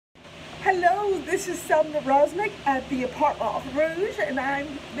This is Sabne Raznik at the Apartment of Rouge, and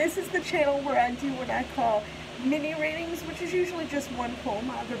this is the channel where I do what I call mini readings, which is usually just one poem,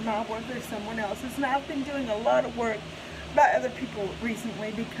 either my work or someone else's. And I've been doing a lot of work by other people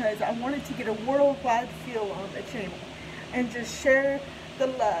recently because I wanted to get a worldwide feel on the channel and just share the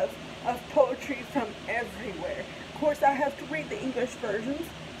love of poetry from everywhere. Of course, I have to read the English versions,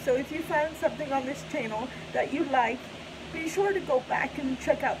 so if you find something on this channel that you like, be sure to go back and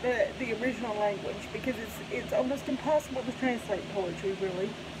check out the original language, because it's almost impossible to translate poetry, really.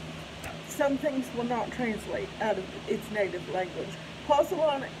 Some things will not translate out of its native language. Paul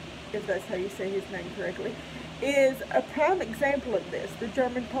Celan, if that's how you say his name correctly, is a prime example of this, the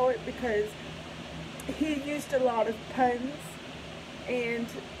German poet, because he used a lot of puns, and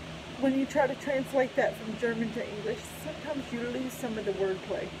when you try to translate that from German to English, sometimes you lose some of the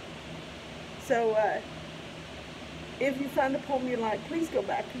wordplay. So, if you find a poem you like, please go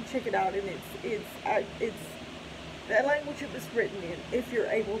back and check it out. And it's that language it was written in, if you're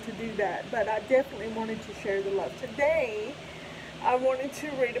able to do that. But I definitely wanted to share the love. Today, I wanted to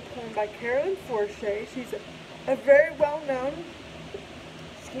read a poem by Carolyn Forche. She's a very well-known,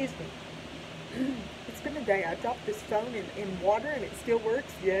 excuse me, it's been a day. I dropped this phone in water and it still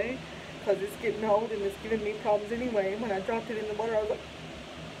works, yay, because it's getting old and it's giving me problems anyway. And when I dropped it in the water, I was like,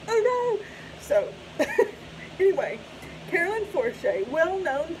 oh no! So, anyway, Carolyn Forche,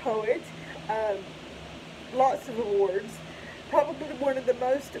 well-known poet, lots of awards, probably one of the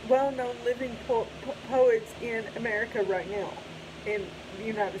most well-known living poets in America right now, in the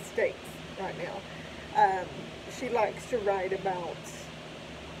United States right now. She likes to write about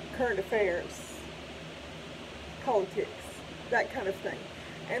current affairs, politics, that kind of thing.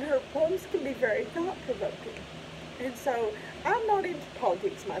 And her poems can be very thought-provoking. And so, I'm not into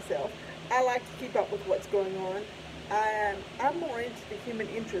politics myself. I like to keep up with what's going on. I'm more into the human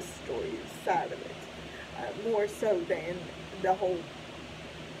interest stories side of it, more so than the whole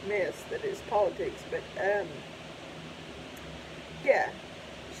mess that is politics. But yeah,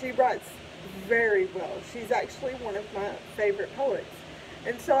 she writes very well. She's actually one of my favorite poets.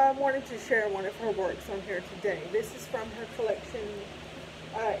 And so I wanted to share one of her works on here today. This is from her collection,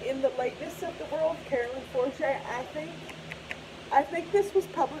 In the Lateness of the World, Carolyn Forche. I think this was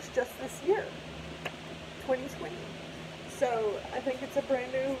published just this year, 2020. So I think it's a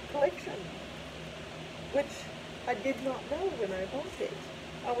brand new collection, which I did not know when I bought it.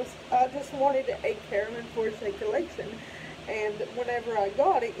 I just wanted a Carolyn Forche collection, and whenever I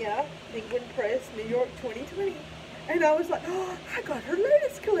got it, yeah, Penguin Press, New York, 2020, and I was like, oh, I got her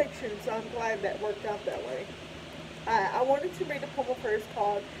latest collection. So I'm glad that worked out that way. I wanted to read a poem of hers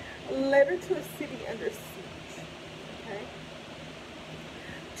called Letter to a City Under Siege. Okay.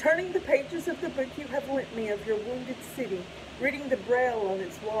 Turning the pages of the book you have lent me of your wounded city, reading the braille on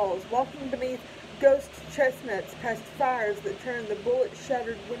its walls, walking beneath ghost chestnuts past fires that turn the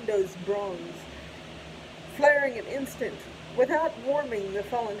bullet-shattered windows bronze, flaring an instant, without warming the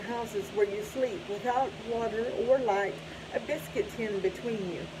fallen houses where you sleep, without water or light, a biscuit tin between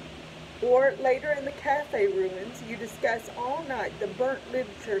you. Or later in the cafe ruins, you discuss all night the burnt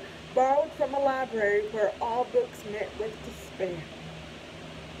literature borrowed from a library where all books met with despair.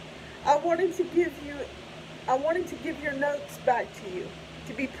 I wanted to give your notes back to you,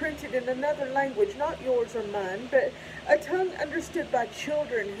 to be printed in another language, not yours or mine, but a tongue understood by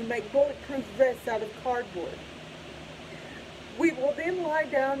children who make bulletproof vests out of cardboard. We will then lie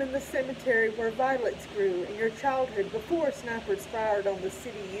down in the cemetery where violets grew in your childhood before snipers fired on the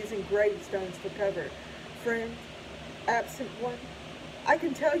city using gravestones for cover. Friend, absent one, I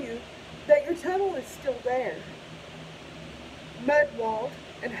can tell you that your tunnel is still there. Mud-walled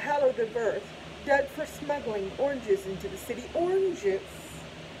and hallowed of earth, dug for smuggling oranges into the city. Oranges,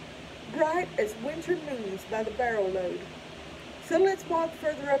 bright as winter moons by the barrel load. So let's walk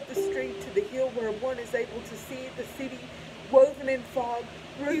further up the street to the hill where one is able to see the city woven in fog,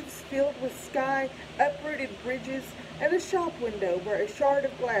 roofs filled with sky, uprooted bridges, and a shop window where a shard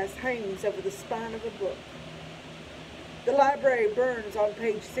of glass hangs over the spine of a book. The library burns on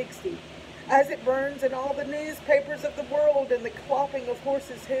page 60. As it burns in all the newspapers of the world, and the clopping of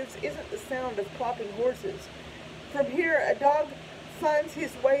horses' hooves isn't the sound of clopping horses. From here, a dog finds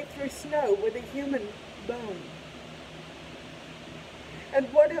his way through snow with a human bone. And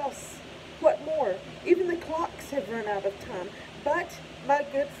what else? What more? Even the clocks have run out of time. But, my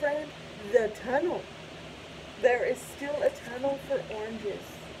good friend, the tunnel. There is still a tunnel for oranges.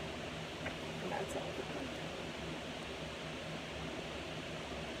 And that's all the content.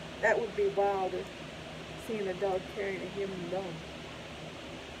 That would be wilder, seeing a dog carrying a human bone.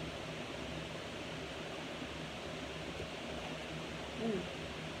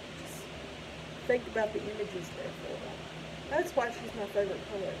 Just think about the images there for her. That's why she's my favorite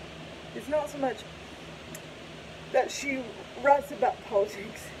poet. It's not so much that she writes about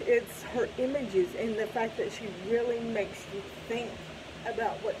politics, it's her images and the fact that she really makes you think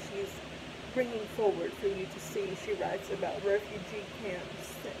about what she's bringing forward for you to see. She writes about refugee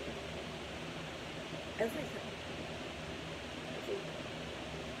camps and everything.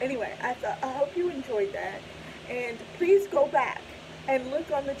 Anyway, I hope you enjoyed that, and please go back and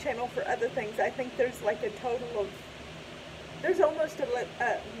look on the channel for other things. I think there's like a total of, there's almost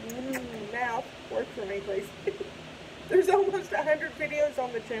now, work for me please. There's almost 100 videos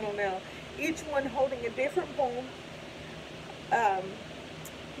on the channel now, each one holding a different poem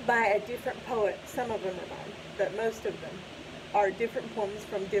by a different poet. Some of them are mine, but most of them are different poems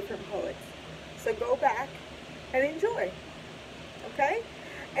from different poets. So go back and enjoy, okay?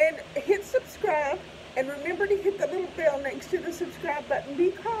 And hit subscribe, and remember to hit the little bell next to the subscribe button,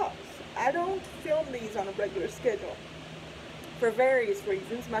 because I don't film these on a regular schedule for various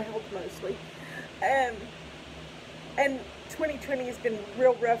reasons, my health mostly. And 2020 has been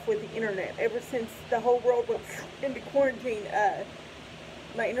real rough with the internet. Ever since the whole world went into quarantine,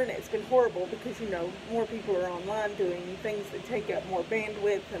 my internet's been horrible because, you know, more people are online doing things that take up more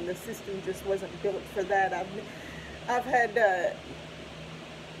bandwidth, and the system just wasn't built for that. I've had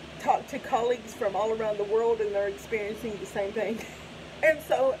talked to colleagues from all around the world, and they're experiencing the same thing. And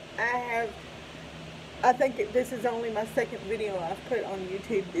so I think this is only my second video I've put on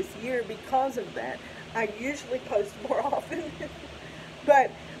YouTube this year because of that. I usually post more often, but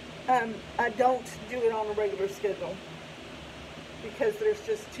I don't do it on a regular schedule because there's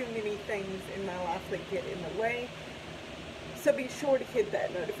just too many things in my life that get in the way. So be sure to hit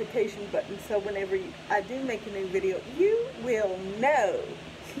that notification button so whenever I do make a new video, you will know.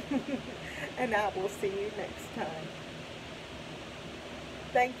 And I will see you next time.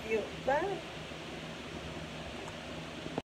 Thank you. Bye.